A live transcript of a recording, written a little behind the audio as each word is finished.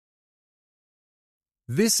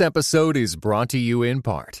This episode is brought to you in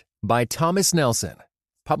part by Thomas Nelson,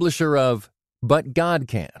 publisher of But God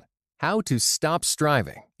Can: How to Stop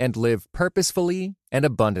Striving and Live Purposefully and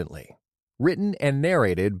Abundantly. Written and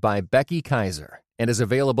narrated by Becky Kaiser and is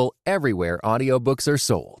available everywhere audiobooks are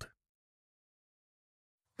sold.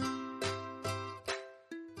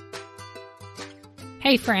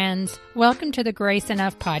 Hey friends, welcome to the Grace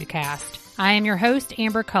Enough podcast. I am your host,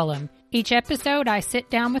 Amber Cullum. Each episode, I sit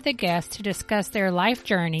down with a guest to discuss their life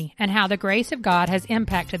journey and how the grace of God has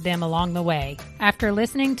impacted them along the way. After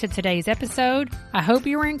listening to today's episode, I hope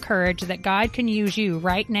you are encouraged that God can use you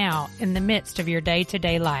right now in the midst of your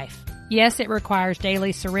day-to-day life. Yes, it requires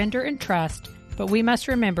daily surrender and trust, but we must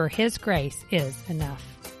remember His grace is enough.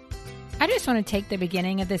 I just want to take the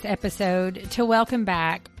beginning of this episode to welcome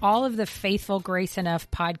back all of the faithful Grace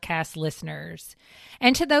Enough podcast listeners.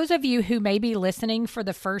 And to those of you who may be listening for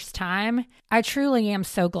the first time, I truly am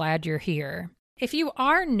so glad you're here. If you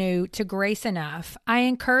are new to Grace Enough, I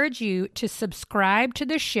encourage you to subscribe to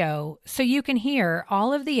the show so you can hear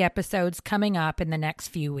all of the episodes coming up in the next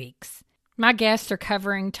few weeks. My guests are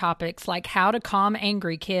covering topics like how to calm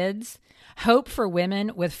angry kids, hope for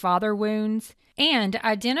women with father wounds, and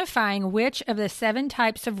identifying which of the 7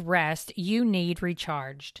 types of rest you need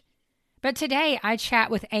recharged. But today I chat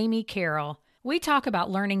with Amy Carroll. We talk about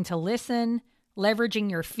learning to listen, leveraging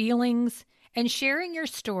your feelings, and sharing your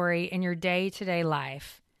story in your day-to-day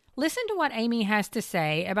life. Listen to what Amy has to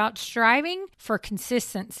say about striving for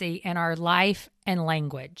consistency in our life and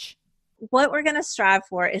language. What we're going to strive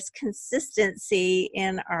for is consistency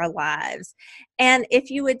in our lives. And if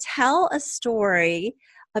you would tell a story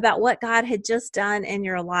about what God had just done in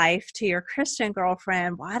your life to your Christian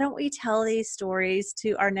girlfriend, why don't we tell these stories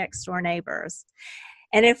to our next door neighbors?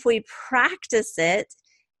 And if we practice it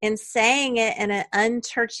in saying it in an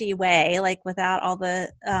unchurchy way, like without all the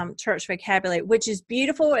church vocabulary, which is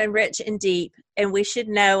beautiful and rich and deep, and we should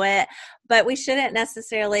know it, but we shouldn't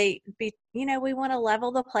necessarily be, we want to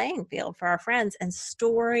level the playing field for our friends, and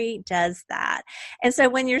story does that. And so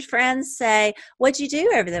when your friends say, "What'd you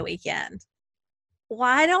do over the weekend?"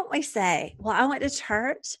 Why don't we say, "Well, I went to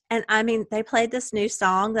church, and they played this new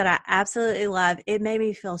song that I absolutely love. It made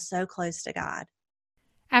me feel so close to God."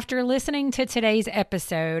 After listening to today's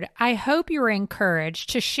episode, I hope you are encouraged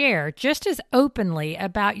to share just as openly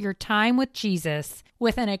about your time with Jesus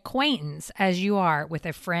with an acquaintance as you are with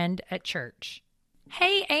a friend at church.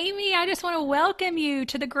 Hey, Amy, I just want to welcome you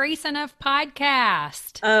to the Grace Enough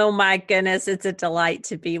podcast. Oh, my goodness. It's a delight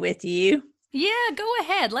to be with you. Yeah, go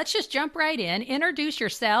ahead. Let's just jump right in. Introduce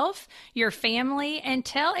yourself, your family, and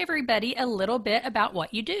tell everybody a little bit about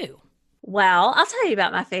what you do. Well, I'll tell you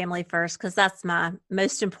about my family first, because that's my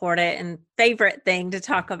most important and favorite thing to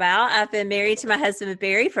talk about. I've been married to my husband,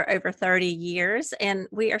 Barry, for over 30 years, and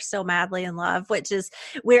we are still madly in love,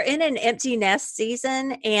 we're in an empty nest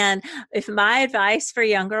season. And if my advice for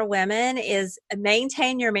younger women is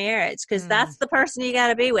maintain your marriage, because that's the person you got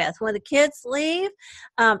to be with. When the kids leave,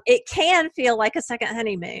 it can feel like a second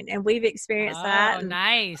honeymoon, and we've experienced that. Oh,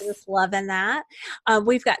 nice. Just loving that.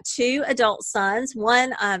 We've got 2 adult sons,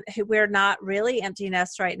 one who we're not really empty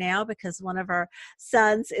nest right now because one of our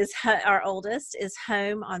sons our oldest is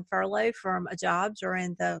home on furlough from a job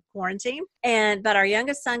during the quarantine. But our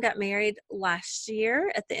youngest son got married last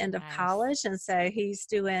year at the end of college. And so he's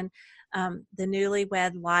doing the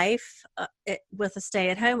newlywed life with a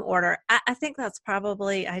stay-at-home order. I think that's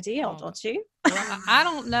probably ideal, don't you? Well, I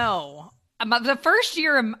don't know. The first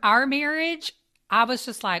year of our marriage, I was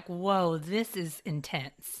just like, whoa, this is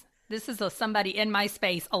intense. This is somebody in my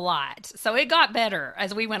space a lot. So it got better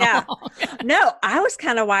as we went along. No, I was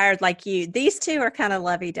kind of wired like you. These 2 are kind of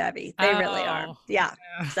lovey-dovey. They really are. Yeah.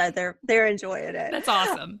 So they're enjoying it. That's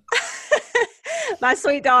awesome. My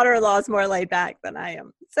sweet daughter-in-law is more laid back than I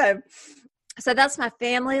am. So that's my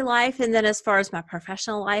family life. And then as far as my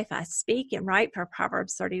professional life, I speak and write for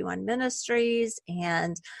Proverbs 31 Ministries,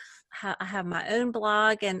 and I have my own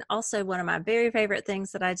blog. And also one of my very favorite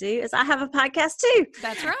things that I do is I have a podcast too.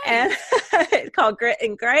 That's right. And it's called Grit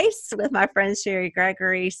and Grace with my friend Sherry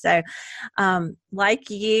Gregory. So like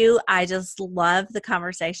you, I just love the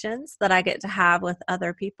conversations that I get to have with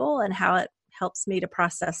other people and how it helps me to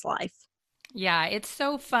process life. Yeah, it's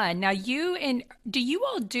so fun. Now do you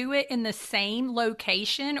all do it in the same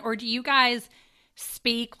location, or do you guys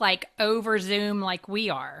speak like over Zoom like we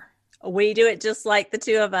are? We do it just like the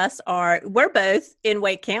 2 of us are. We're both in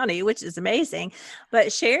Wake County, which is amazing.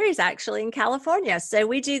 But Sherry's actually in California. So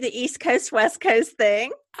we do the East Coast, West Coast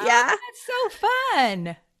thing. Yeah. That's so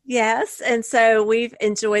fun. Yes. And so we've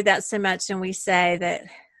enjoyed that so much. And we say that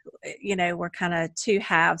we're kind of two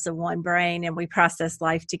halves of one brain, and we process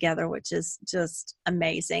life together, which is just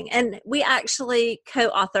amazing. And we actually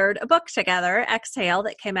co-authored a book together, Exhale,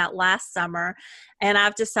 that came out last summer. And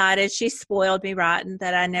I've decided, she spoiled me rotten,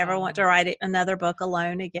 that I never want to write another book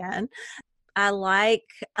alone again. I like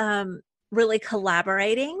really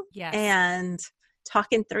collaborating and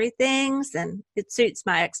talking through things, and it suits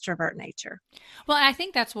my extrovert nature. Well, I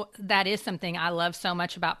think that is something I love so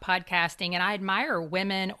much about podcasting, and I admire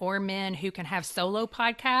women or men who can have solo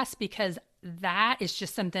podcasts, because that is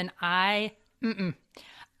just something I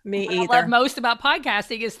love most about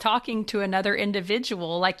podcasting is talking to another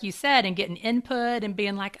individual, like you said, and getting input and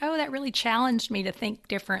being like, oh, that really challenged me to think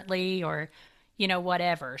differently, or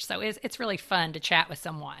whatever. So it's really fun to chat with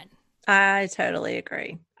someone. I totally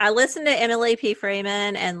agree. I listen to Emily P.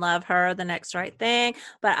 Freeman and love her, The Next Right Thing.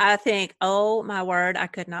 But I think, oh my word, I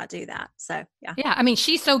could not do that. So, yeah. Yeah. I mean,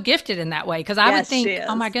 she's so gifted in that way, because I would think,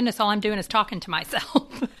 oh my goodness, all I'm doing is talking to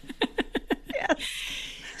myself. Yes.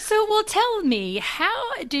 So, well, tell me,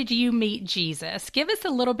 how did you meet Jesus? Give us a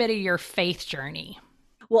little bit of your faith journey.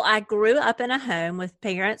 Well, I grew up in a home with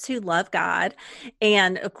parents who love God.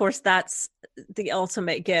 And of course, that's the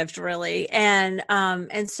ultimate gift, really. And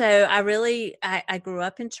so I grew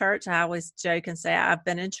up in church. I always joke and say I've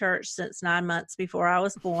been in church since 9 months before I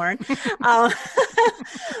was born. But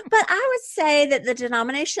I would say that the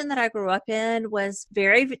denomination that I grew up in was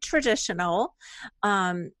very traditional,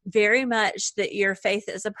 very much that your faith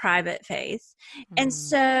is a private faith. And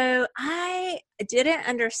so I didn't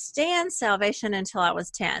understand salvation until I was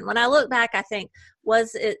 10. When I look back, I think,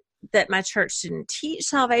 was it that my church didn't teach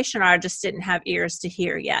salvation, or I just didn't have ears to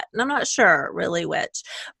hear yet? And I'm not sure really which,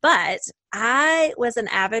 but I was an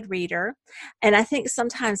avid reader. And I think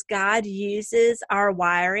sometimes God uses our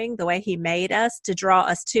wiring, the way he made us, to draw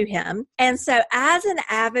us to him. And so as an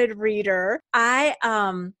avid reader, I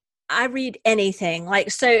read anything.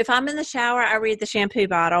 So if I'm in the shower, I read the shampoo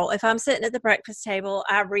bottle. If I'm sitting at the breakfast table,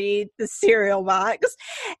 I read the cereal box.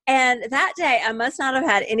 And that day, I must not have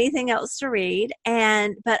had anything else to read.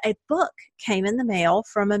 But a book came in the mail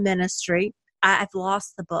from a ministry. I've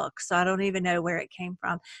lost the book, so I don't even know where it came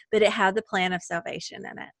from, but it had the plan of salvation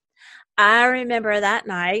in it. I remember that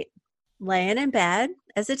night laying in bed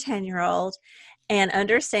as a 10-year-old and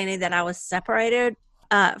understanding that I was separated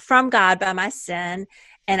from God by my sin,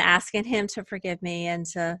 and asking him to forgive me and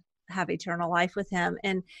to have eternal life with him.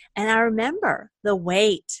 And I remember the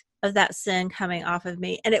weight of that sin coming off of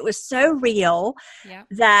me. And it was so real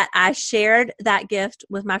that I shared that gift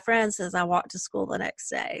with my friends as I walked to school the next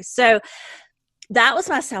day. So that was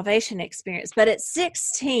my salvation experience. But at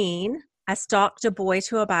 16, I stalked a boy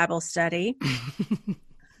to a Bible study.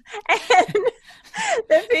 And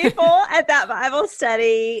the people at that Bible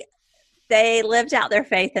study, they lived out their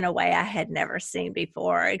faith in a way I had never seen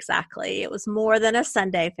before. Exactly. It was more than a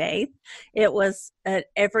Sunday faith. It was an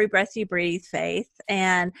every breath you breathe faith.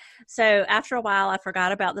 And so after a while, I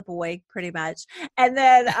forgot about the boy pretty much. And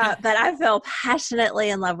then, but I fell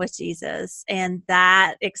passionately in love with Jesus. And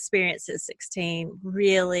that experience at 16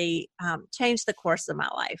 really changed the course of my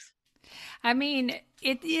life. I mean,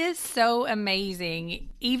 it is so amazing.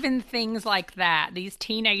 Even things like that, these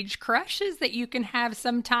teenage crushes that you can have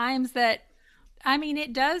sometimes that, I mean,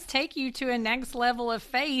 it does take you to a next level of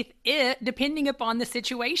faith, depending upon the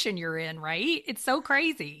situation you're in, right? It's so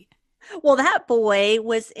crazy. Well, that boy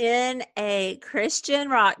was in a Christian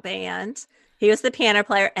rock band. He was the piano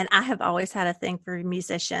player, and I have always had a thing for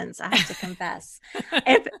musicians, I have to confess.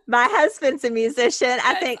 If my husband's a musician,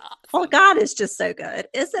 I think, awesome. Well, God is just so good,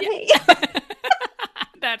 isn't he?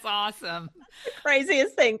 That's awesome.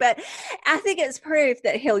 Craziest thing. But I think it's proof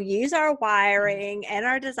that he'll use our wiring and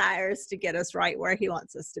our desires to get us right where he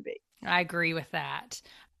wants us to be. I agree with that.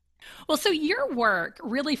 Well, so your work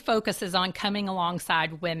really focuses on coming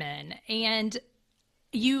alongside women, and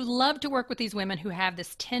you love to work with these women who have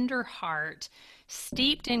this tender heart,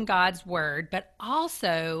 steeped in God's word, but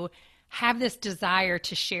also have this desire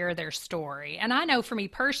to share their story. And I know for me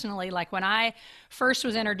personally, like when I first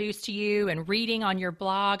was introduced to you and reading on your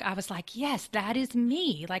blog, I was like, yes, that is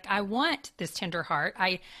me. Like, I want this tender heart.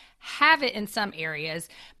 I have it in some areas,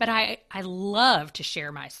 but I love to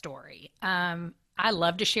share my story. I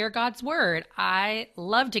love to share God's word. I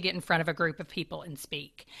love to get in front of a group of people and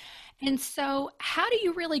speak. And so how do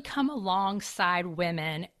you really come alongside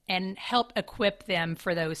women and help equip them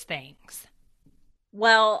for those things?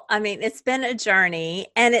 Well, I mean, it's been a journey,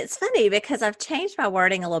 and it's funny because I've changed my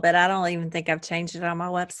wording a little bit. I don't even think I've changed it on my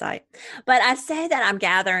website, but I say that I'm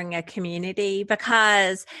gathering a community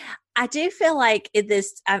because I do feel like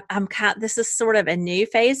this is sort of a new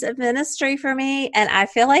phase of ministry for me. And I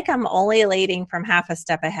feel like I'm only leading from half a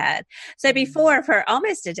step ahead. So before, for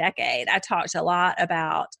almost a decade, I talked a lot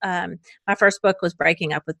about, my first book was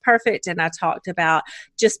Breaking Up with Perfect. And I talked about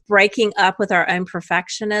just breaking up with our own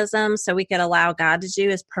perfectionism so we could allow God to do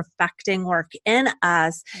his perfecting work in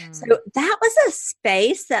us. So that was a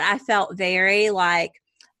space that I felt very like,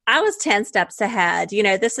 I was 10 steps ahead. You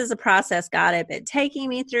know, this is a process God had been taking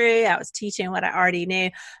me through. I was teaching what I already knew,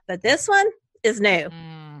 but this one is new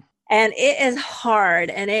and it is hard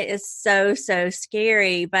and it is so, so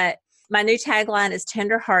scary. But my new tagline is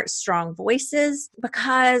Tender Hearts, Strong Voices,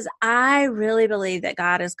 because I really believe that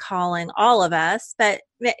God is calling all of us, but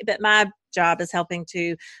my job is helping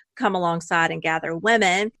to come alongside and gather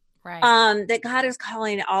women. Right. That God is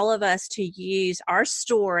calling all of us to use our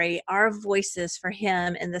story, our voices for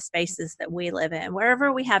him in the spaces that we live in,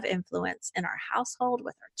 wherever we have influence in our household,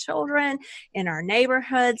 with our children, in our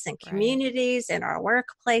neighborhoods and communities, in our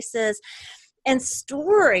workplaces. And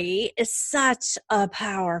story is such a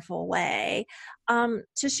powerful way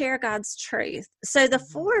to share God's truth. So the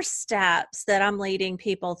 4 steps that I'm leading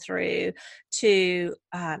people through to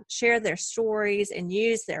share their stories and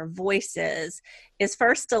use their voices is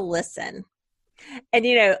first to listen. And,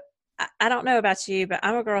 you know, I don't know about you, but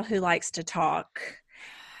I'm a girl who likes to talk.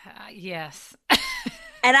 Yes.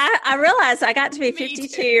 And I realized I got to be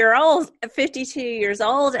 52 years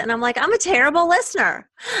old. And I'm like, I'm a terrible listener.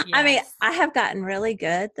 Yes. I mean, I have gotten really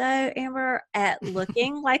good though, Amber, at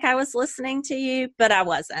looking like I was listening to you, but I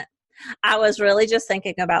wasn't. I was really just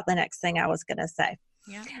thinking about the next thing I was going to say.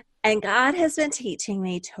 Yeah. And God has been teaching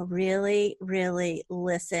me to really, really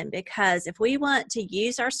listen, because if we want to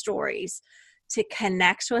use our stories to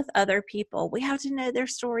connect with other people, we have to know their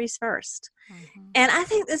stories first. And I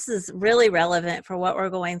think this is really relevant for what we're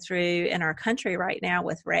going through in our country right now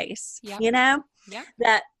with race. You know,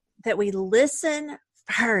 that we listen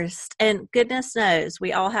first, and goodness knows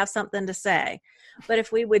we all have something to say. But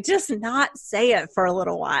if we would just not say it for a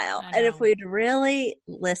little while, and if we'd really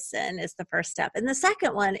listen, is the first step. And the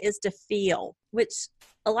second one is to feel, which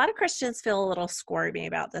a lot of Christians feel a little squirmy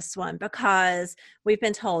about this one, because we've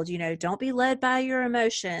been told, you know, don't be led by your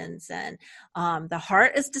emotions, and the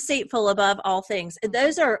heart is deceitful above all things. And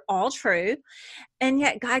those are all true. And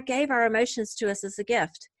yet God gave our emotions to us as a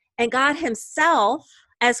gift. And God himself,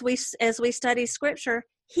 as we study scripture,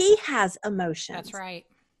 he has emotions. That's right.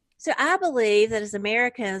 So I believe that as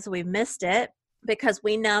Americans, we've missed it because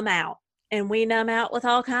we numb out, and we numb out with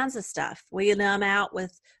all kinds of stuff. We numb out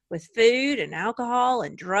with food and alcohol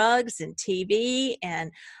and drugs and TV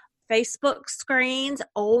and Facebook screens.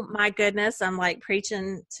 Oh my goodness. I'm like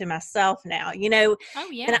preaching to myself now, you know. Oh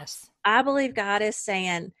yes. And I believe God is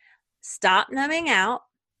saying, stop numbing out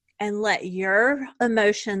and let your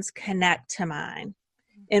emotions connect to mine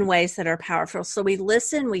in ways that are powerful. So we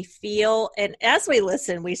listen, we feel, and as we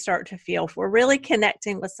listen, we start to feel. If we're really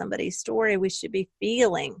connecting with somebody's story, we should be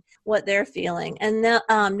feeling what they're feeling. And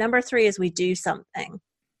number 3 is we do something.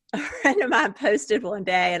 A friend of mine posted one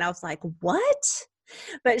day, and I was like, what?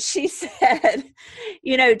 But she said,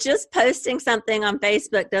 you know, just posting something on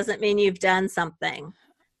Facebook doesn't mean you've done something.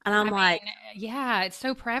 And I mean, yeah, it's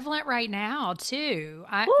so prevalent right now too.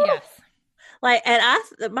 Yes. Like, and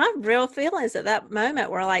my real feelings at that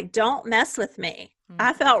moment were like, don't mess with me.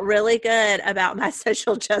 I felt really good about my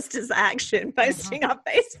social justice action posting on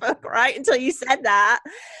Facebook, right? Until you said that.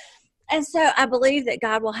 And so I believe that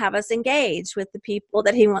God will have us engage with the people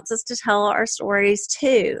that he wants us to tell our stories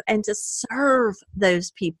to, and to serve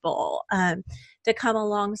those people, to come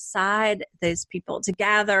alongside those people, to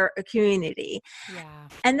gather a community. Yeah.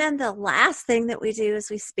 And then the last thing that we do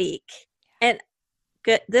is we speak. And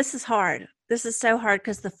this is hard. This is so hard,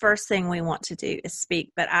 because the first thing we want to do is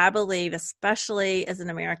speak. But I believe, especially as an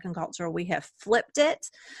American culture, we have flipped it,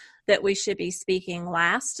 that we should be speaking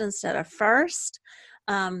last instead of first.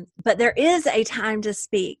 But there is a time to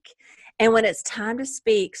speak. And when it's time to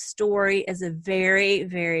speak, story is a very,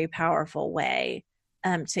 very powerful way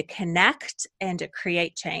to connect and to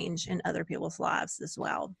create change in other people's lives as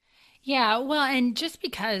well. Yeah, well, and just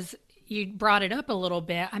because you brought it up a little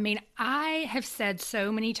bit, I mean, I have said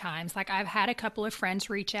so many times, like I've had a couple of friends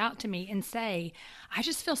reach out to me and say, I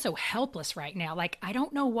just feel so helpless right now. Like, I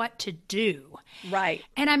don't know what to do. Right.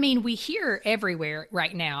 And I mean, we hear everywhere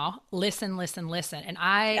right now, listen, listen, listen. And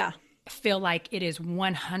I feel like it is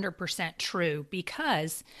 100% true,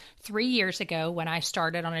 because 3 years ago when I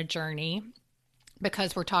started on a journey,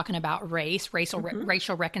 because we're talking about racial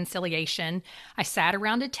reconciliation, I sat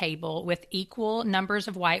around a table with equal numbers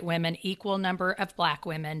of white women, equal number of black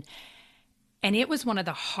women. And it was one of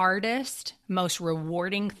the hardest, most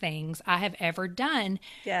rewarding things I have ever done.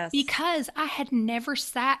 Yes. Because I had never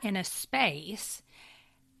sat in a space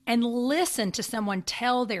and listened to someone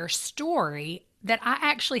tell their story that I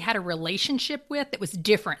actually had a relationship with that was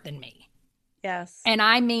different than me. Yes. And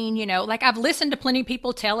I mean, like I've listened to plenty of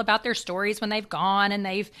people tell about their stories when they've gone and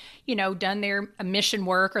they've, done their mission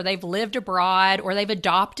work, or they've lived abroad, or they've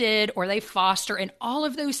adopted, or they foster, and all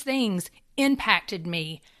of those things impacted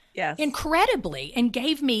me incredibly and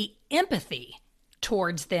gave me empathy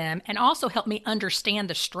towards them and also helped me understand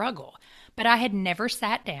the struggle. But I had never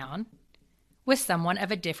sat down with someone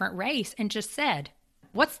of a different race and just said,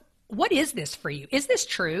 what is this for you? Is this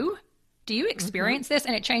true? Do you experience this?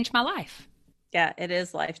 And it changed my life. Yeah, it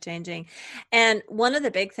is life-changing. And one of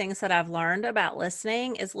the big things that I've learned about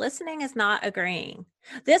listening is not agreeing.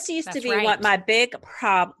 This used to be what my big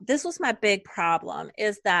problem, this was my big problem,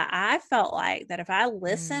 is that I felt like that if I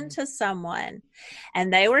listened to someone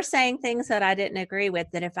and they were saying things that I didn't agree with,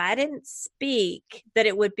 that if I didn't speak, that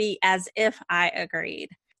it would be as if I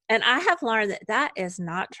agreed. And I have learned that that is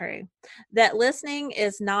not true, that listening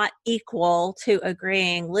is not equal to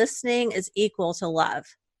agreeing. Listening is equal to love.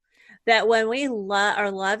 That when we are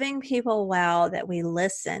loving people well, that we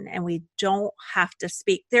listen and we don't have to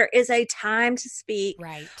speak. There is a time to speak,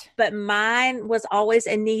 right? But mine was always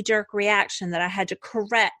a knee-jerk reaction that I had to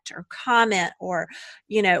correct or comment or,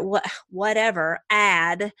 whatever,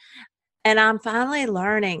 add. And I'm finally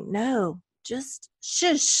learning, no, just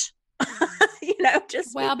shush,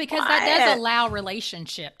 just because that does allow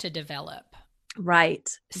relationship to develop. Right.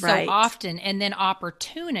 So often, and then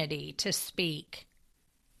opportunity to speak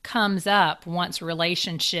comes up once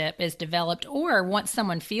relationship is developed or once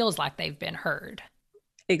someone feels like they've been heard.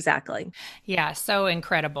 Exactly. Yeah. So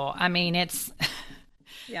incredible. I mean, it's,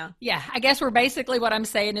 yeah, I guess what I'm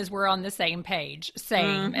saying is we're on the same page,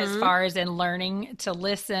 as far as in learning to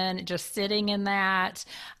listen, just sitting in that,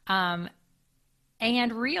 and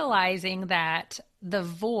realizing that the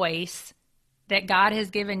voice that God has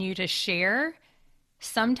given you to share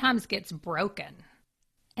sometimes gets broken.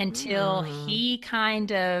 Until he kind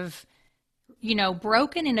of,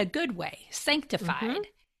 broken in a good way, sanctified.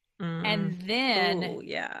 And then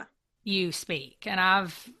you speak. And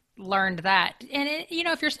I've learned that. And,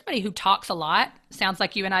 if you're somebody who talks a lot, sounds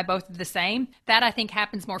like you and I both do the same, that I think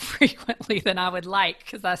happens more frequently than I would like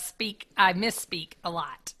because I misspeak a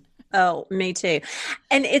lot. Oh, me too.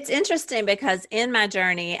 And it's interesting because in my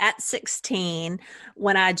journey at 16,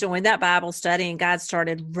 when I joined that Bible study and God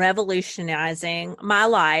started revolutionizing my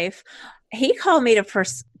life, he called me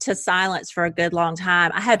to silence for a good long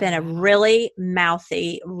time. I had been a really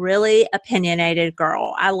mouthy, really opinionated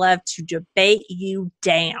girl. I loved to debate you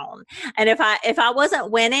down. And if I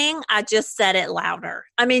wasn't winning, I just said it louder.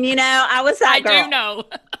 I mean, I was that girl. I do know.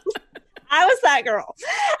 I was that girl.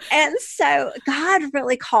 And so God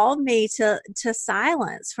really called me to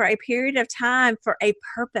silence for a period of time for a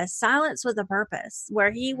purpose, silence with a purpose, where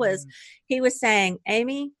he was saying,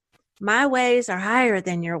 Amy, my ways are higher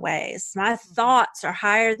than your ways. My thoughts are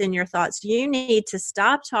higher than your thoughts. You need to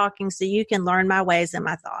stop talking so you can learn my ways and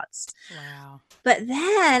my thoughts. Wow. But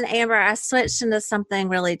then, Amber, I switched into something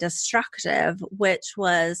really destructive, which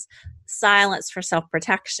was silence for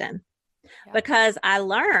self-protection. Because I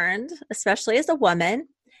learned, especially as a woman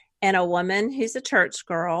and a woman who's a church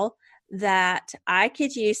girl, that I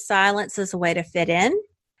could use silence as a way to fit in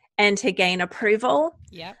and to gain approval.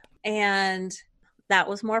 Yep. And that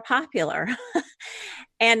was more popular.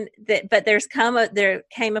 But there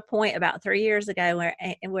came a point about 3 years ago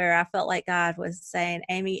where I felt like God was saying,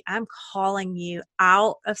 Amy, I'm calling you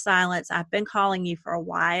out of silence. I've been calling you for a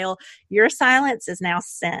while. Your silence is now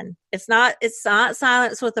sin. It's not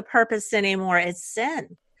silence with a purpose anymore. It's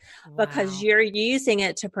sin. Wow. Because you're using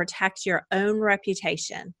it to protect your own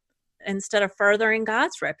reputation instead of furthering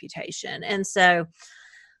God's reputation. And so,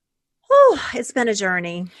 it's been a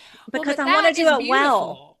journey because I want to do it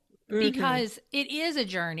well. Because it is a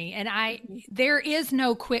journey, and there is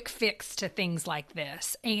no quick fix to things like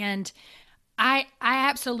this. And I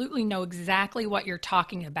absolutely know exactly what you're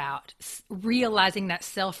talking about, realizing that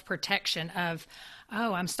self-protection of,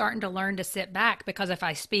 I'm starting to learn to sit back, because if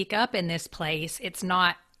I speak up in this place, if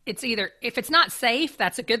it's not safe,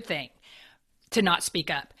 that's a good thing to not speak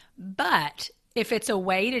up. But if it's a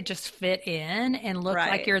way to just fit in and look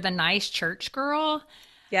like you're the nice church girl,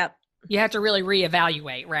 yep, you have to really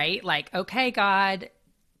reevaluate, right? Like, okay, God,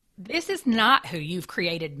 this is not who you've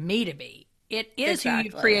created me to be. It is who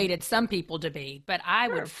you've created some people to be, but I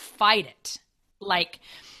would fight it. Like,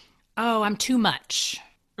 I'm too much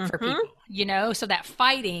for people, So that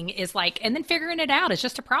fighting is like, and then figuring it out is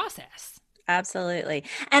just a process. Absolutely.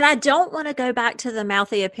 And I don't want to go back to the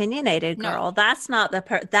mouthy, opinionated No. girl. That's not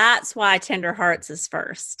that's why Tender Hearts is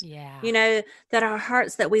first. Yeah. You know, that our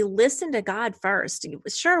hearts, that we listen to God first.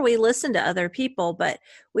 Sure, we listen to other people, but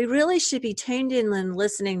we really should be tuned in and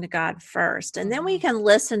listening to God first. And then we can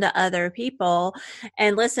listen to other people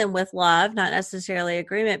and listen with love, not necessarily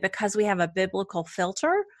agreement, because we have a biblical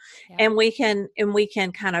filter. Yep. And we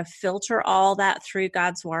can kind of filter all that through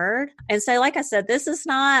God's word. And so, like I said, this is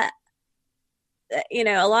not, you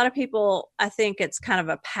know, a lot of people, I think it's kind of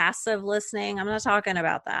a passive listening. I'm not talking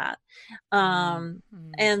about that.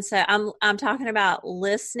 And so I'm talking about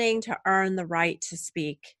listening to earn the right to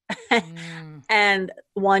speak. And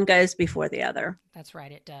one goes before the other. That's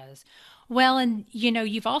right. It does. Well, and you know,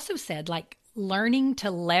 you've also said like learning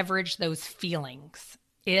to leverage those feelings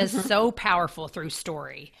is so powerful through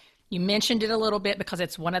story. You mentioned it a little bit because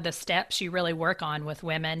it's one of the steps you really work on with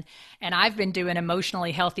women. And I've been doing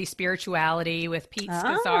emotionally healthy spirituality with Pete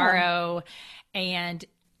Scazzaro. And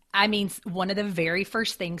I mean, one of the very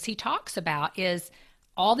first things he talks about is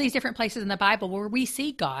all these different places in the Bible where we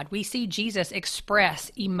see God, we see Jesus express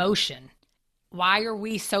emotion. Why are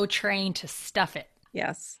we so trained to stuff it?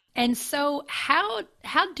 Yes. And so how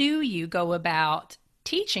do you go about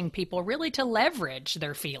teaching people really to leverage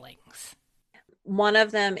their feelings? One of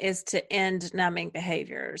them is to end numbing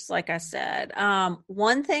behaviors. Like I said,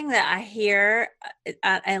 one thing that I hear,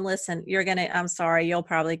 and listen, I'm sorry, you'll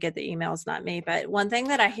probably get the emails, not me, but one thing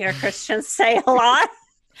that I hear Christians say a lot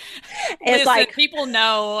is like, people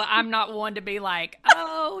know I'm not one to be like,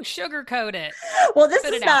 oh, sugarcoat it. Well, this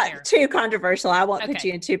is not too controversial. I won't put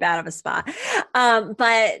you in too bad of a spot.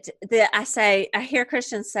 But I hear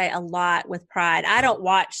Christians say a lot with pride, I don't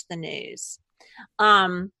watch the news.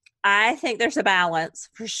 I think there's a balance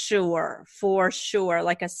for sure.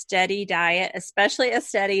 Like a steady diet, especially a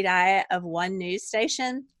steady diet of one news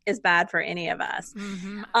station, is bad for any of us.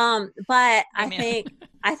 But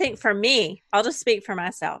I think for me, I'll just speak for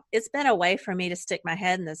myself. It's been a way for me to stick my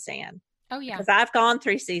head in the sand. Oh yeah. Because I've gone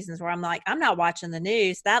through seasons where I'm like, I'm not watching the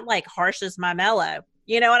news. That like harshes my mellow.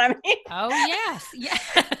 You know what I mean? Oh yes.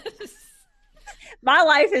 Yes. My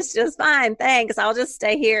life is just fine. Thanks. I'll just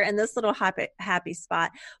stay here in this little happy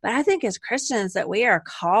spot. But I think as Christians that we are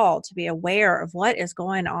called to be aware of what is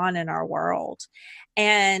going on in our world.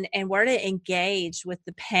 And we're to engage with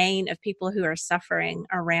the pain of people who are suffering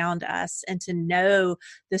around us and to know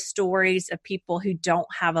the stories of people who don't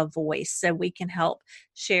have a voice so we can help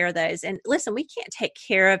share those. And listen, we can't take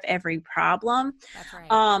care of every problem. That's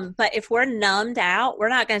right. But if we're numbed out, we're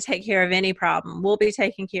not going to take care of any problem. We'll be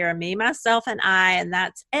taking care of me, myself, and I, and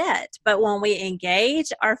that's it. But when we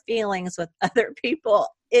engage our feelings with other people,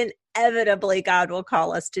 inevitably God will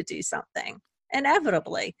call us to do something.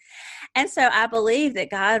 Inevitably. And so I believe that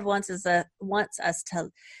God wants us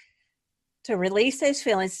to release those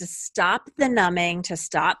feelings, to stop the numbing, to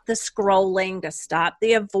stop the scrolling, to stop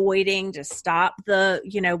the avoiding, to stop the,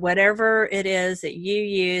 whatever it is that you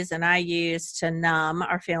use and I use to numb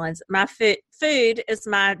our feelings. My food is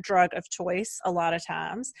my drug of choice a lot of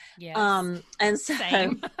times. Yes. And so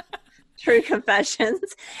Same. True confessions.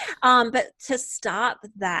 But to stop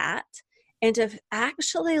that, and to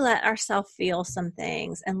actually let ourselves feel some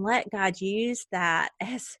things and let God use that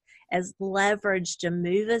as leverage to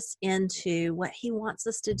move us into what he wants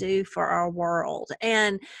us to do for our world.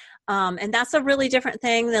 And that's a really different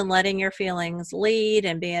thing than letting your feelings lead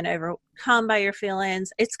and being overcome by your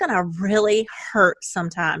feelings. It's going to really hurt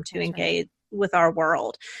sometime to engage with our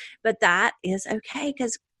world. But that is okay,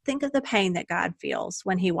 because think of the pain that God feels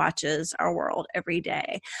when he watches our world every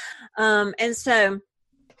day. And so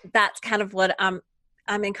that's kind of what I'm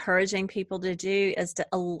encouraging people to do, is to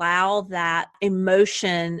allow that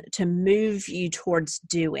emotion to move you towards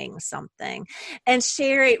doing something. And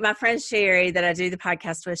Sherry, my friend Sherry that I do the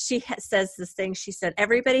podcast with, she says this thing. She said,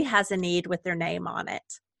 everybody has a need with their name on it.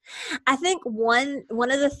 I think one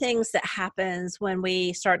of the things that happens when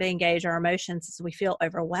we start to engage our emotions is we feel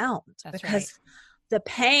overwhelmed. That's because the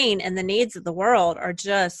pain and the needs of the world are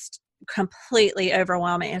just completely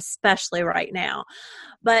overwhelming, especially right now.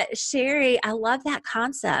 But Sherry, I love that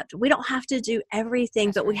concept. We don't have to do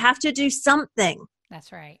everything, but we have to do something.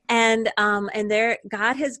 That's right. And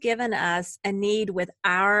God has given us a need with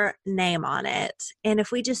our name on it. And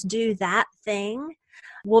if we just do that thing,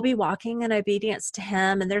 we'll be walking in obedience to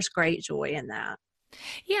him. And there's great joy in that.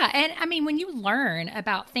 Yeah. And I mean, when you learn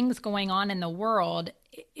about things going on in the world,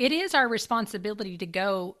 it is our responsibility to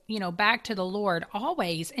go, back to the Lord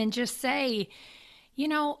always and just say,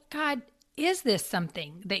 God, is this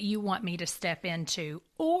something that you want me to step into?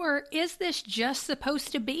 Or is this just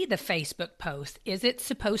supposed to be the Facebook post? Is it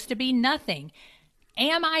supposed to be nothing?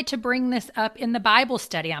 Am I to bring this up in the Bible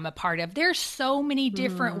study I'm a part of? There's so many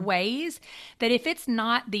different ways that if it's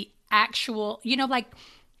not the actual, like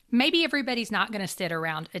maybe everybody's not going to sit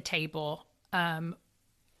around a table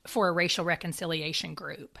for a racial reconciliation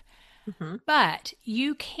group. But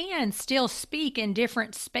you can still speak in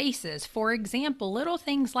different spaces. For example, little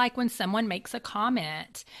things like when someone makes a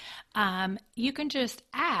comment, you can just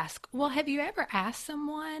ask, well, have you ever asked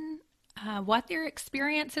someone what their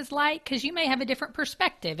experience is like? Because you may have a different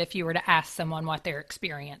perspective if you were to ask someone what their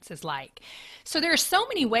experience is like. So there are so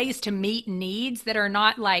many ways to meet needs that are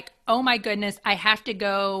not like, oh my goodness, I have to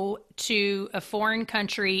go to a foreign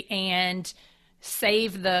country and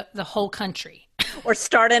save the whole country. Or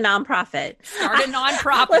start a nonprofit.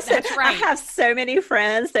 Listen, that's right. I have so many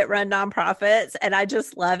friends that run nonprofits and I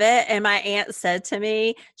just love it. And my aunt said to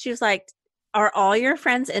me, she was like, are all your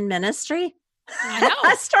friends in ministry? I know.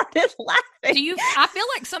 I started laughing. I feel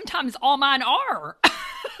like sometimes all mine are.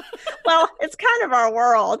 Well, it's kind of our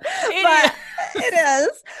world. It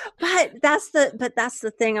is. But that's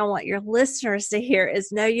the thing I want your listeners to hear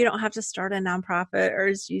is no, you don't have to start a nonprofit, or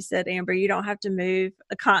as you said, Amber, you don't have to move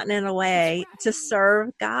a continent away to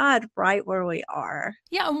serve God right where we are.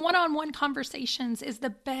 Yeah, and one-on-one conversations is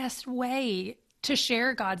the best way to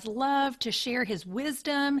share God's love, to share his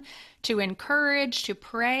wisdom, to encourage, to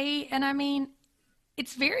pray. And I mean,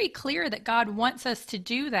 it's very clear that God wants us to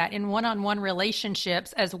do that in one-on-one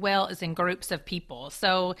relationships as well as in groups of people.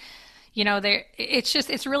 So,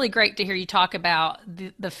 it's really great to hear you talk about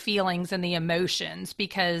the feelings and the emotions,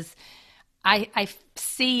 because I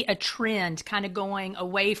see a trend kind of going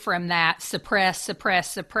away from that suppress,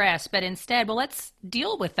 but instead, well, let's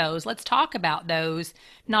deal with those. Let's talk about those,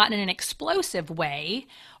 not in an explosive way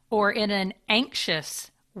or in an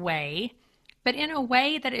anxious way, but in a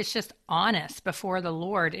way that is just honest before the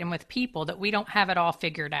Lord and with people, that we don't have it all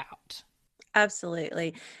figured out.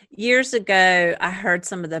 Absolutely. Years ago, I heard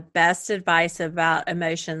some of the best advice about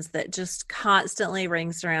emotions that just constantly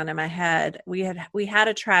rings around in my head. We had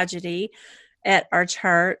a tragedy at our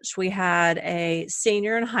church. We had a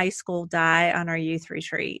senior in high school die on our youth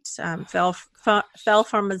retreat. Fell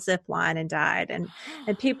from a zip line and died, and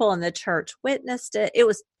people in the church witnessed it.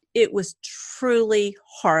 It was truly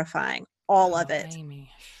horrifying, all of it.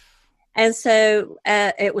 Amy. And so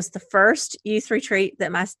it was the first youth retreat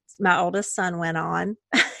that my oldest son went on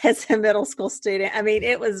as a middle school student. I mean,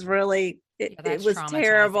 it was really, it was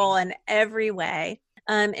terrible in every way.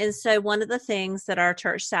 And so one of the things that our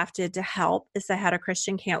church staff did to help is they had a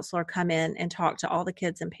Christian counselor come in and talk to all the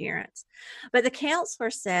kids and parents. But the counselor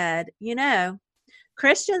said,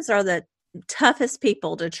 Christians are the toughest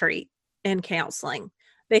people to treat in counseling,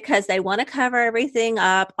 because they want to cover everything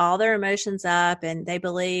up, all their emotions up, and they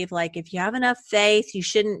believe like if you have enough faith, you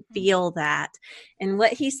shouldn't feel that. And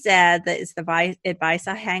what he said, that is the advice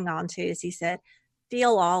I hang on to, is he said,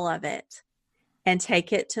 feel all of it and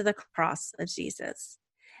take it to the cross of Jesus.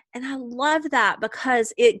 And I love that,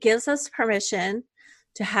 because it gives us permission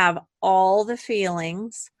to have all the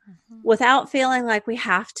feelings without feeling like we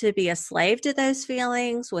have to be a slave to those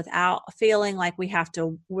feelings, without feeling like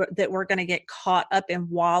that we're going to get caught up in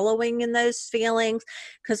wallowing in those feelings,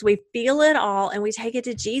 because we feel it all and we take it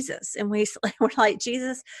to Jesus and we're like,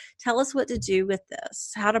 Jesus, tell us what to do with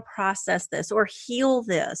this, how to process this or heal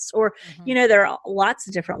this. Or, there are lots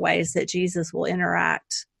of different ways that Jesus will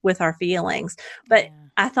interact with our feelings. But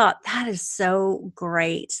I thought that is so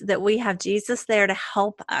great that we have Jesus there to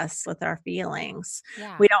help us with our feelings.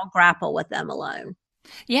 Yeah. We don't grapple with them alone.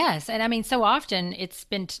 Yes. And I mean, so often it's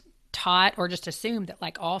been taught or just assumed that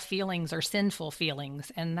like all feelings are sinful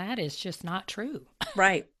feelings. And that is just not true.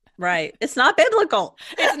 Right. Right. It's not biblical.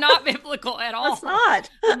 It's not biblical at all. It's not.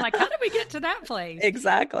 I'm like, how did we get to that place?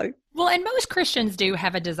 Exactly. Well, and most Christians do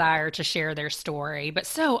have a desire to share their story, but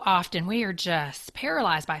so often we are just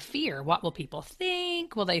paralyzed by fear. What will people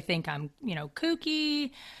think? Will they think I'm,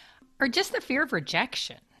 kooky? Or just the fear of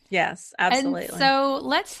rejection. Yes, absolutely. And so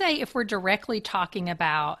let's say if we're directly talking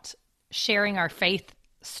about sharing our faith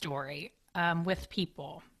story with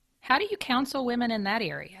people, how do you counsel women in that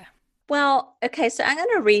area? Well, okay, so I'm going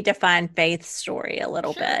to redefine faith story a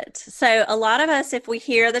little bit. So a lot of us, if we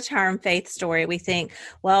hear the term faith story, we think,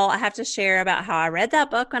 well, I have to share about how I read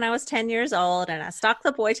that book when I was 10 years old and I stalked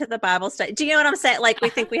the boy to the Bible study. Do you know what I'm saying? Like we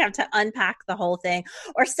think we have to unpack the whole thing.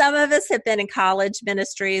 Or some of us have been in college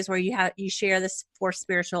ministries where you share the 4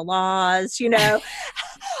 spiritual laws,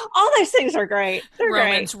 all those things are great. They're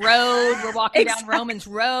Romans great. Road. We're walking down Romans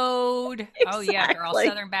Road. Exactly. Oh yeah, girl,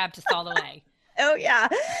 Southern Baptist all the way. Oh yeah.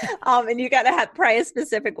 And you got to pray a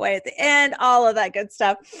specific way at the end, all of that good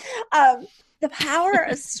stuff. The power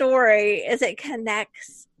of story is it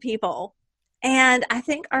connects people. And I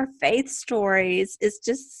think our faith stories is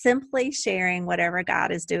just simply sharing whatever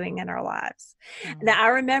God is doing in our lives. Now, I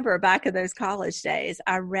remember back in those college days,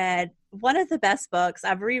 I read one of the best books.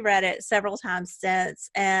 I've reread it several times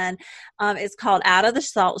since, and it's called Out of the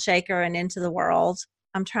Salt Shaker and Into the World.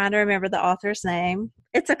 I'm trying to remember the author's name.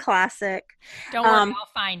 It's a classic. Don't worry, I'll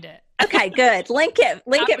find it. Okay, good. Link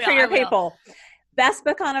it for your people. Best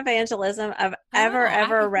book on evangelism I've ever read. I've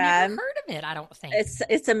never heard of it, I don't think.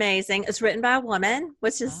 It's amazing. It's written by a woman,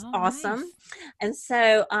 which is awesome. Nice. And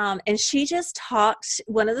so, and she just talked,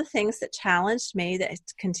 one of the things that challenged me, that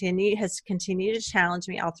has continued to challenge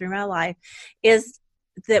me all through my life, is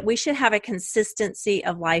that we should have a consistency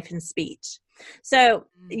of life and speech. So,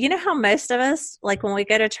 you know how most of us, like when we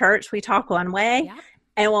go to church, we talk one way. Yeah.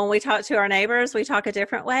 And when we talk to our neighbors, we talk a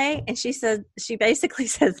different way. And she basically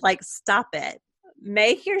says, like, stop it.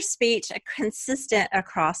 Make your speech consistent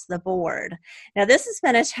across the board. Now, this has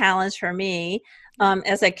been a challenge for me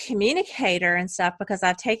as a communicator and stuff, because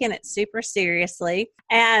I've taken it super seriously.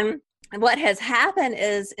 And what has happened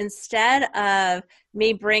is, instead of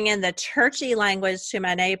me bringing the churchy language to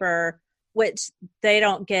my neighbor, which they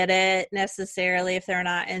don't get it necessarily if they're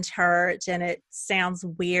not in church, and it sounds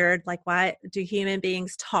weird, like, why do human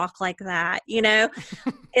beings talk like that? You know,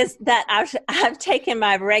 is that I've taken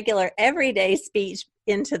my regular everyday speech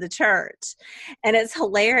into the church, and it's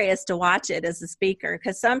hilarious to watch it as a speaker,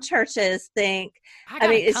 because some churches think,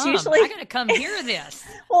 it's usually, I gotta come hear this.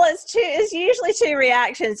 Well, it's usually two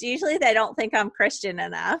reactions. Usually they don't think I'm Christian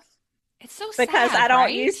enough. It's so sad, because I don't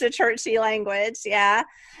right? use the churchy language. Yeah.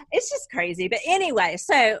 It's just crazy. But anyway,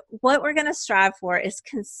 so what we're going to strive for is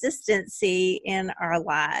consistency in our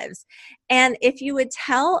lives. And if you would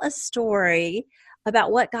tell a story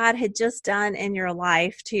about what God had just done in your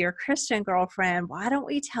life to your Christian girlfriend, why don't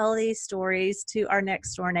we tell these stories to our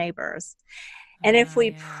next door neighbors? And if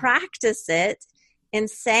we practice it in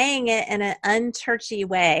saying it in an unchurchy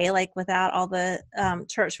way, like without all the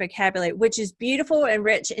church vocabulary, which is beautiful and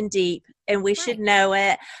rich and deep, and we should know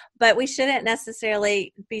it, but we shouldn't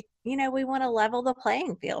necessarily be, we want to level the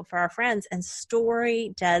playing field for our friends, and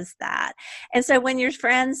story does that. And so when your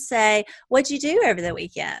friends say, "What'd you do over the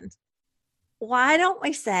weekend?" Why don't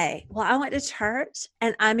we say, "Well, I went to church,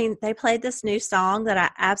 and they played this new song that I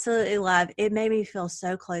absolutely love. It made me feel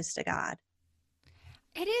so close to God."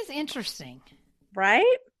 It is interesting.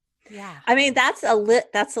 Right? Yeah. That's a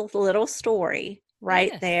little story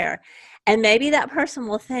right there. And maybe that person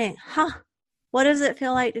will think, what does it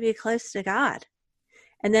feel like to be close to God?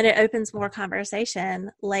 And then it opens more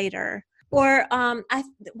conversation later. Or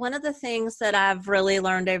one of the things that I've really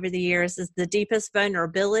learned over the years is the deepest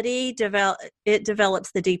vulnerability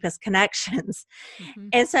develops the deepest connections. Mm-hmm.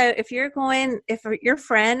 And so if your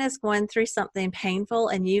friend is going through something painful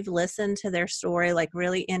and you've listened to their story, like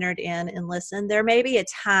really entered in and listened, there may be a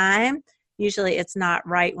time. Usually it's not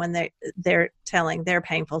right when they're telling their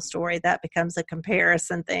painful story. That becomes a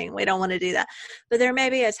comparison thing. We don't want to do that. But there may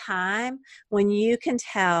be a time when you can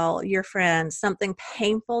tell your friend something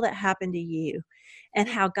painful that happened to you, and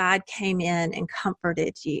how God came in and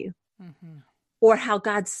comforted you. Mm-hmm. Or how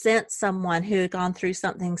God sent someone who had gone through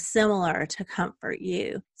something similar to comfort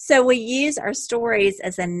you. So we use our stories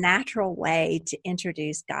as a natural way to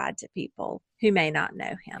introduce God to people who may not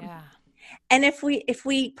know him. Yeah. And if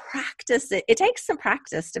we practice it, it takes some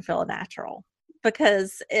practice to feel natural,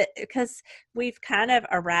 because we've kind of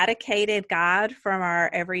eradicated God from our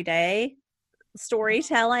everyday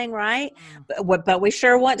storytelling, right? But we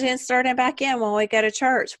sure want to insert him back in when we go to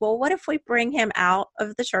church. Well, what if we bring him out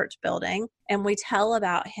of the church building and we tell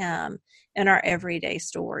about him in our everyday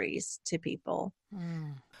stories to people?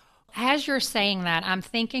 As you're saying that, I'm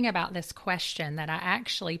thinking about this question that I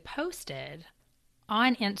actually posted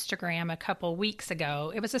on Instagram a couple weeks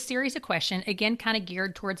ago. It was a series of questions, again, kind of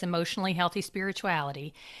geared towards emotionally healthy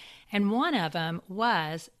spirituality. And one of them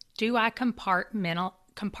was, do I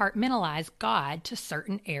compartmentalize God to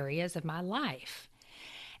certain areas of my life?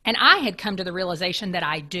 And I had come to the realization that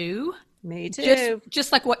I do. Me too.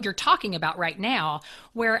 Just like what you're talking about right now.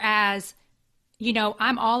 Whereas,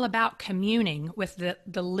 I'm all about communing with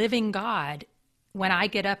the living God when I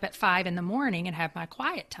get up at 5 a.m. and have my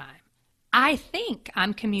quiet time. I think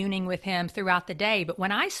I'm communing with him throughout the day, but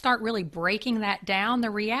when I start really breaking that down, the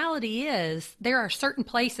reality is there are certain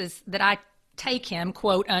places that I take him,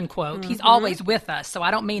 quote unquote. Mm-hmm. He's always with us, so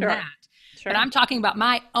I don't mean that. Sure. But I'm talking about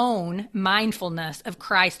my own mindfulness of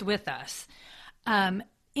Christ with us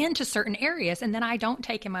into certain areas, and then I don't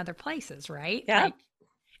take him other places, right? Yeah.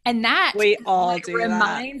 And that we all do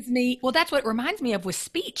reminds me. Well, that's what it reminds me of with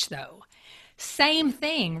speech, though. Same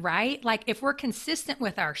thing, right? Like if we're consistent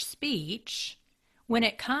with our speech, when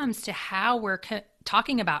it comes to how we're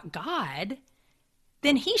talking about God,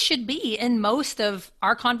 then he should be in most of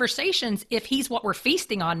our conversations if he's what we're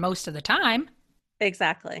feasting on most of the time.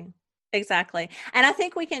 Exactly. Exactly. And I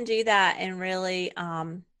think we can do that and really,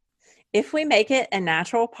 if we make it a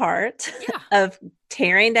natural part of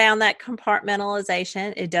tearing down that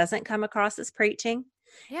compartmentalization, it doesn't come across as preaching.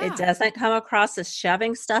 Yeah. It doesn't come across as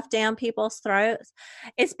shoving stuff down people's throats.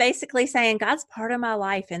 It's basically saying God's part of my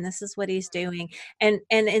life and this is what he's doing, and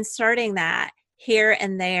inserting that here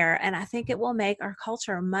and there. And I think it will make our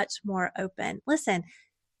culture much more open. Listen,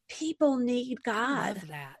 people need God. I love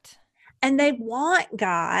that. And they want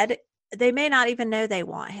God. They may not even know they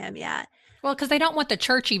want him yet. Well, because they don't want the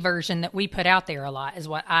churchy version that we put out there a lot is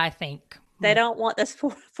what I think. They don't want this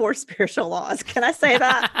four spiritual laws. Can I say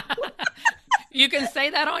that? You can say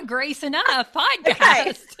that on Grace Enough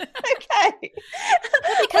podcast. Okay.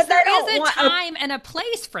 Well, because there is a time and a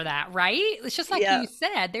place for that, right? It's just like you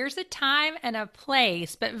said, there's a time and a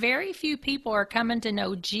place, but very few people are coming to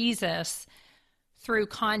know Jesus through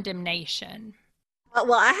condemnation.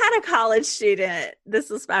 Well, I had a college student. This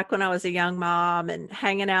was back when I was a young mom and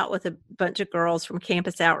hanging out with a bunch of girls from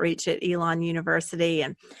campus outreach at Elon University.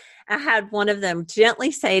 And I had one of them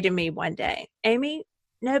gently say to me one day, Amy,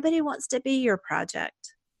 nobody wants to be your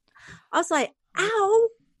project. I was like, ow,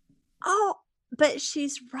 oh, but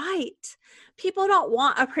she's right. People don't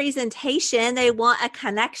want a presentation. They want a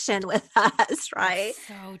connection with us, right? That's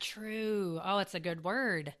so true. Oh, it's a good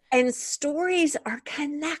word. And stories are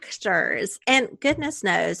connectors. And goodness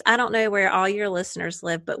knows, I don't know where all your listeners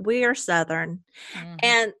live, but we are Southern. Mm-hmm.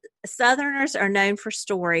 And Southerners are known for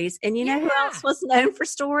stories. And you know who else was known for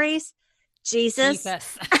stories? Jesus.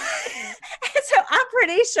 So I'm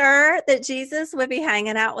pretty sure that Jesus would be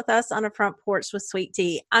hanging out with us on a front porch with sweet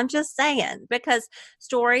tea. I'm just saying, because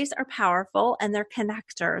stories are powerful and they're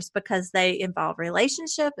connectors because they involve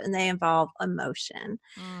relationship and they involve emotion,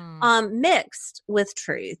 mixed with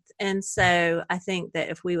truth. And so I think that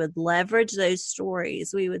if we would leverage those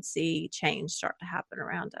stories, we would see change start to happen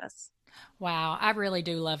around us. Wow. I really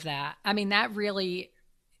do love that. I mean, that really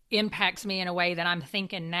impacts me in a way that I'm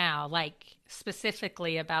thinking now, like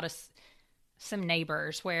specifically about some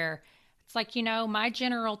neighbors where it's like, my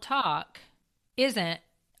general talk isn't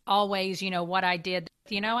always, what I did.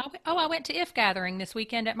 I went to If Gathering this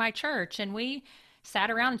weekend at my church and we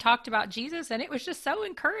sat around and talked about Jesus and it was just so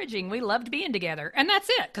encouraging. We loved being together. And that's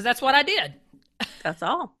it, because that's what I did. That's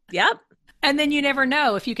all. Yep. And then you never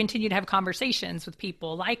know if you continue to have conversations with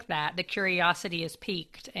people like that, the curiosity is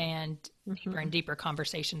piqued and deeper and deeper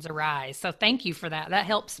conversations arise. So thank you for that. That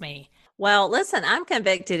helps me. Well, listen, I'm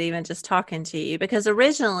convicted even just talking to you because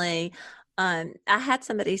originally I had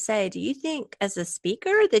somebody say, do you think as a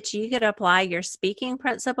speaker that you could apply your speaking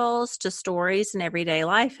principles to stories in everyday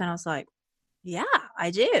life? And I was like, yeah, I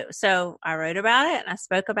do. So I wrote about it and I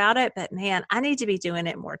spoke about it, but man, I need to be doing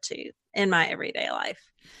it more too in my everyday life.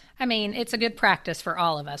 I mean, it's a good practice for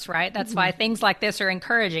all of us, right? That's why things like this are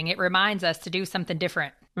encouraging. It reminds us to do something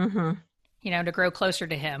different, to grow closer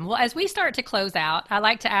to him. Well, as we start to close out, I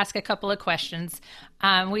like to ask a couple of questions.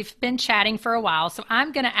 We've been chatting for a while, so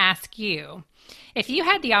I'm going to ask you, if you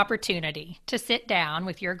had the opportunity to sit down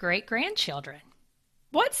with your great-grandchildren,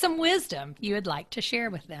 what's some wisdom you would like to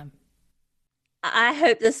share with them? I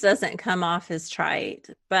hope this doesn't come off as trite,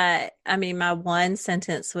 but I mean, my one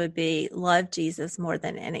sentence would be love Jesus more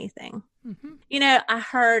than anything. I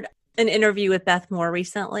heard an interview with Beth Moore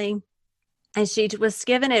recently, and she was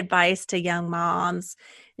giving advice to young moms.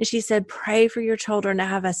 And she said, pray for your children to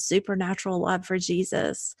have a supernatural love for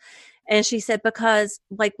Jesus. And she said, because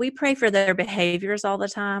we pray for their behaviors all the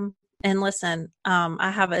time. And listen, I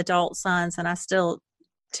have adult sons and I still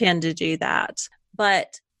tend to do that,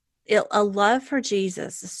 but a love for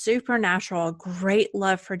Jesus, a supernatural, a great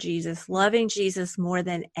love for Jesus, loving Jesus more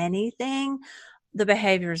than anything, the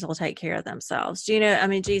behaviors will take care of themselves.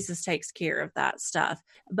 Jesus takes care of that stuff,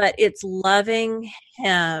 but it's loving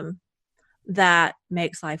him that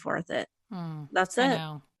makes life worth it. That's it.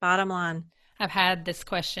 Bottom line. I've had this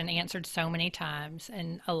question answered so many times,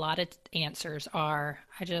 and a lot of answers are,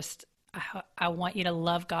 I want you to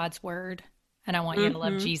love God's word, and I want you to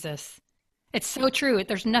love Jesus. It's so true.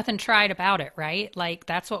 There's nothing trite about it, right?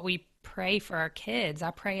 That's what we pray for our kids.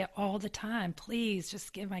 I pray it all the time. Please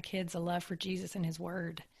just give my kids a love for Jesus and his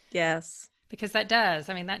word. Yes. Because that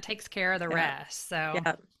takes care of the rest. So,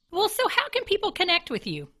 Well, so how can people connect with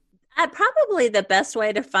you? Probably the best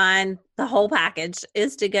way to find the whole package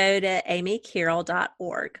is to go to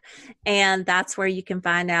amycarroll.org. And that's where you can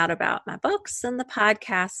find out about my books and the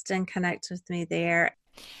podcast and connect with me there.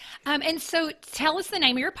 And so tell us the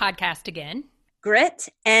name of your podcast again. Grit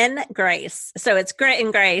and Grace. So it's Grit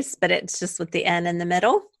and Grace, but it's just with the N in the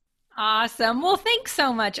middle. Awesome. Well, thanks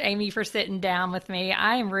so much, Amy, for sitting down with me.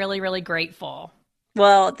 I am really, really grateful.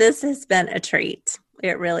 Well, this has been a treat.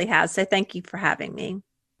 It really has. So thank you for having me.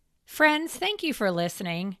 Friends, thank you for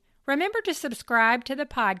listening. Remember to subscribe to the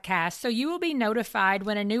podcast so you will be notified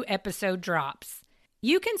when a new episode drops.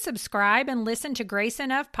 You can subscribe and listen to Grace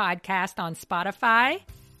Enough Podcast on Spotify,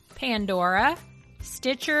 Pandora,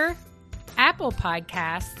 Stitcher, Apple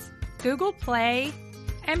Podcasts, Google Play,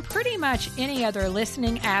 and pretty much any other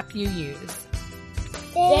listening app you use.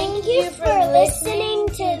 Thank you for listening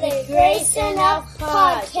to the Grace Enough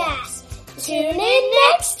Podcast. Tune in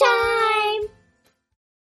next time.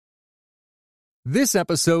 This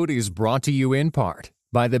episode is brought to you in part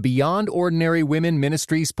by the Beyond Ordinary Women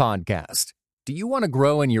Ministries podcast. Do you want to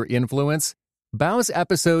grow in your influence? Bow's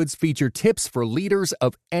episodes feature tips for leaders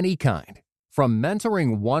of any kind, from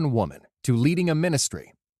mentoring one woman to leading a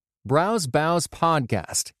ministry. Browse Bow's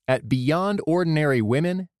podcast at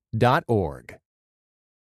beyondordinarywomen.org.